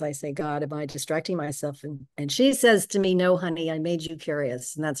 sometimes I say, God, am I distracting myself? And she says to me, no, honey, I made you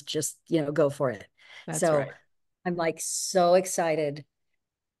curious. And that's just, go for it. That's So right. I'm like so excited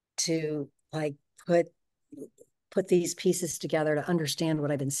to like put put these pieces together to understand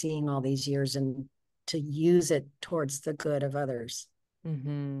what I've been seeing all these years and to use it towards the good of others.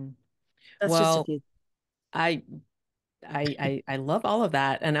 Hmm. That's just a Well, few. I I love all of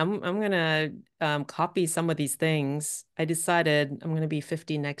that, and I'm gonna copy some of these things. I decided I'm gonna be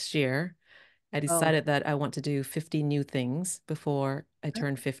 50 next year. I Oh, decided that I want to do 50 new things before I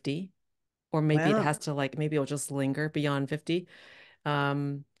turn 50, or maybe it wow. has to like maybe it'll just linger beyond 50.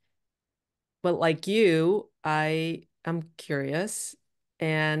 Um, but like you, I am curious,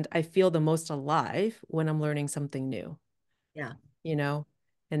 and I feel the most alive when I'm learning something new, Yeah. you know?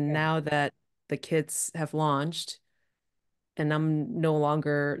 And Yeah. now that the kids have launched, and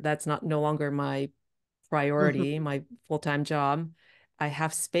that's not no longer my Mhm. priority, my full-time job. I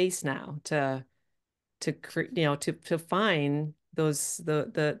have space now to find those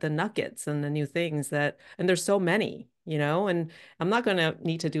the nuggets and the new things and there's so many, and I'm not going to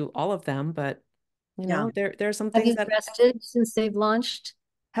need to do all of them, but Yeah. there are some Have things you that rested since they've launched?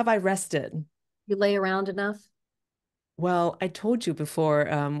 have I rested. You lay around enough? Well, I told you before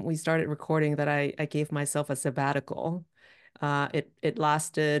we started recording that I gave myself a sabbatical. It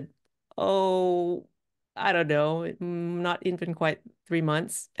lasted, oh, I don't know, not even quite 3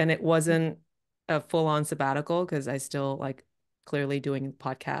 months, and it wasn't a full-on sabbatical because I still like clearly doing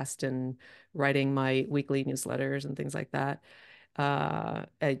podcast and writing my weekly newsletters and things like that.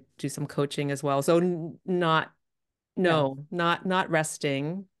 I do some coaching as well, so not Yeah, no, not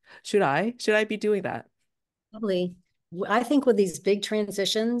resting. Should I? Should I be doing that? probably. I think with these big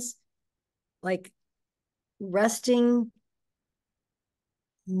transitions, like resting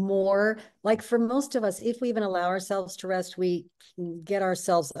more, like for most of us, if we even allow ourselves to rest, we get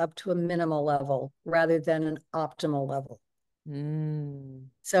ourselves up to a minimal level rather than an optimal level. Mm.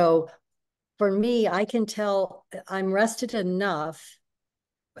 So for me, I can tell I'm rested enough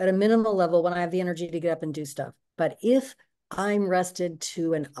at a minimal level when I have the energy to get up and do stuff. But if I'm rested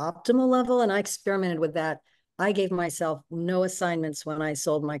to an optimal level, and I experimented with that, I gave myself no assignments when I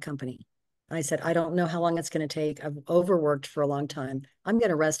sold my company. I said, I don't know how long it's going to take. I've overworked for a long time. I'm going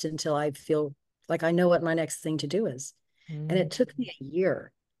to rest until I feel like I know what my next thing to do is. And Mm. it took me a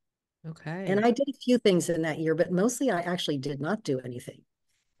year. And Okay. I did a few things in that year, but mostly I actually did not do anything.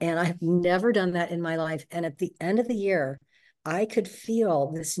 And I've never done that in my life. And at the end of the year, I could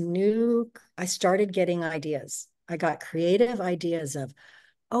feel this new, I started getting ideas. I got creative ideas of,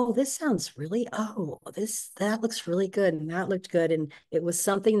 oh, this sounds really, oh, that looks really good. And that looked good. And it was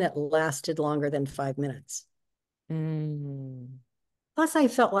something that lasted longer than 5 minutes. Mm. Plus, I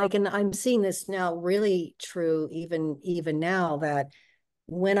felt like, and I'm seeing this now really true, even now, that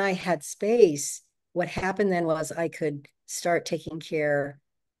when I had space, what happened then was I could start taking care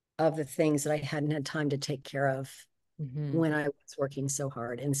of the things that I hadn't had time to take care of Hmm. when I was working so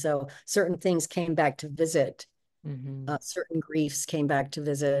hard. And so certain things came back to visit, Hmm. certain griefs came back to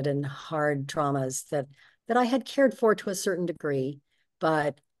visit, and hard traumas that I had cared for to a certain degree,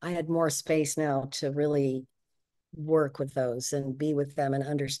 but I had more space now to really work with those and be with them and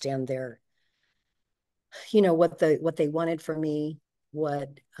understand their, what they wanted from me,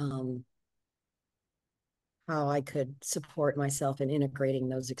 what how I could support myself in integrating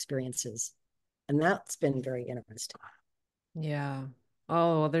those experiences. And that's been very interesting. Yeah.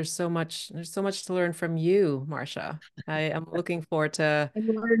 Oh, there's so much to learn from you, Marcia. I am looking forward to I'm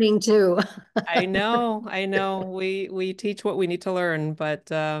learning too. I know. We teach what we need to learn, but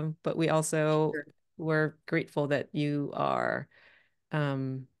we also Sure. we're grateful that you are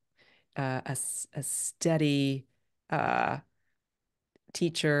um a steady uh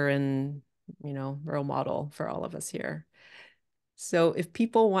teacher and role model for all of us here. So if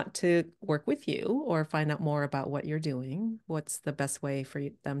people want to work with you or find out more about what you're doing, what's the best way for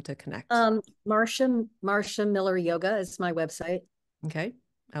them to connect? Marcia Miller Yoga is my website. Okay.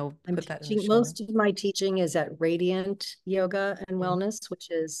 I'll I'm put that in the teaching, show most notes. of my teaching is at Radiant Yoga and Mhm. Wellness, which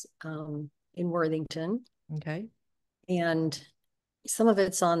is in Worthington. Okay. And some of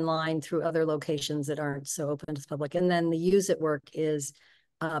it's online through other locations that aren't so open to the public. And then the UZIT work is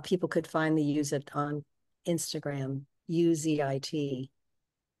people could find the UZIT on Instagram, UZIT.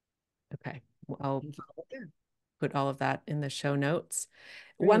 Okay. Well, I'll And follow there. put all of that in the show notes.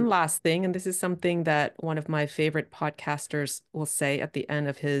 One Great. last thing, and this is something that one of my favorite podcasters will say at the end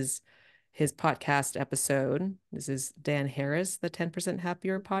of his podcast episode. This is Dan Harris, the 10%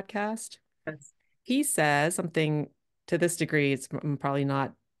 Happier podcast. Yes. He says something to this degree, I'm probably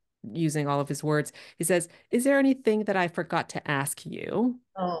not using all of his words. He says, "Is there anything that I forgot to ask you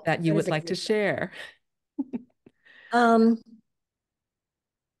Oh, that you that is would a like to great one. share?" Um,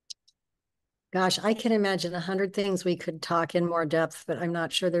 Gosh, I can imagine 100 things we could talk in more depth, but I'm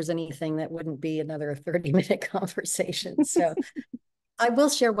not sure there's anything that wouldn't be another 30-minute conversation. So I will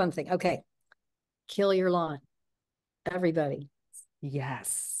share one thing. Okay. Kill your lawn, everybody.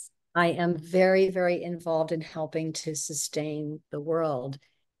 Yes. I am very, very involved in helping to sustain the world.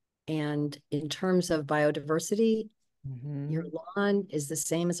 And in terms of biodiversity, your Hmm. lawn is the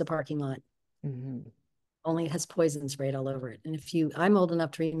same as a parking lot, Hmm. only it has poison sprayed all over it. And I'm old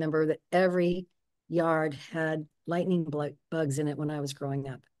enough to remember that every yard had lightning bugs in it when I was growing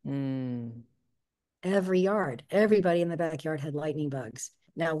up. Mm. Every yard, everybody in the backyard had lightning bugs.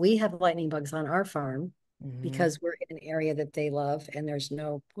 Now we have lightning bugs on our farm Hmm. because we're in an area that they love and there's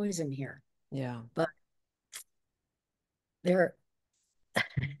no poison here. Yeah. But there,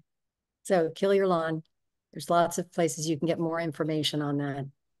 so kill your lawn. There's lots of places you can get more information on that.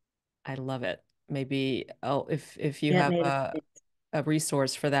 I love it. Maybe if you Plant have native. a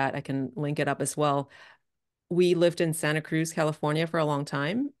resource for that, I can link it up as well. We lived in Santa Cruz, California for a long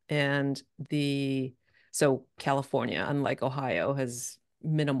time, and the so California, unlike Ohio, has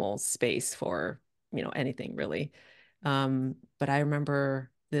minimal space for, anything really. But I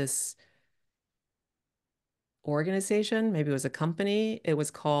remember this organization, maybe it was a company, it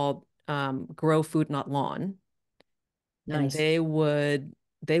was called Grow Food Not Lawn. And Nice. they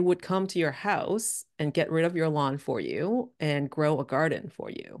would come to your house and get rid of your lawn for you and grow a garden for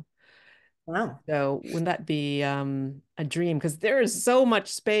you. Wow. So wouldn't that be a dream? Because there is so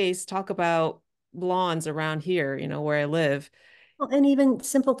much space. Talk about lawns around here, where I live. Well, and even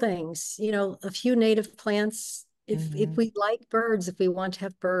simple things, a few native plants. If Hmm. we like birds, if we want to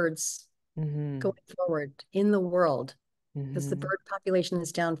have birds Hmm. going forward in the world, because the Hmm. bird population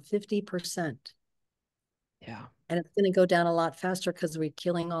is down 50%. Yeah. And it's going to go down a lot faster because we're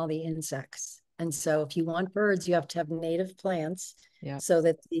killing all the insects. And so if you want birds, you have to have native plants Yeah. so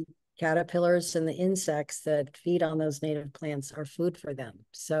that the caterpillars and the insects that feed on those native plants are food for them.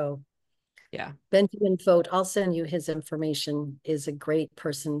 So Yeah. Benjamin Fote, I'll send you his information, is a great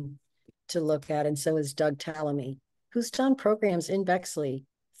person to look at. And so is Doug Tallamy, who's done programs in Bexley Okay.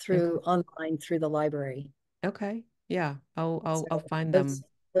 through online through the library. Okay. Yeah. I'll I'll So I'll find those them.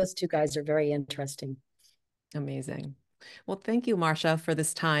 those two guys are very interesting. Amazing. Well, thank you, Marcia, for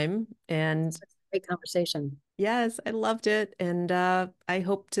this time. And It's a great conversation. yes, I loved it. And I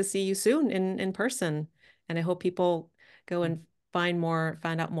hope to see you soon in person. And I hope people go and find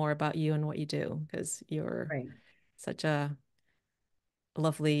out more about you and what you do, because you're Right. such a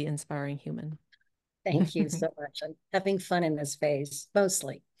lovely, inspiring human. Thank you so much. I'm having fun in this phase,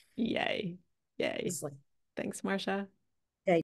 mostly. Yay. Yay. Mostly. Thanks, Marcia.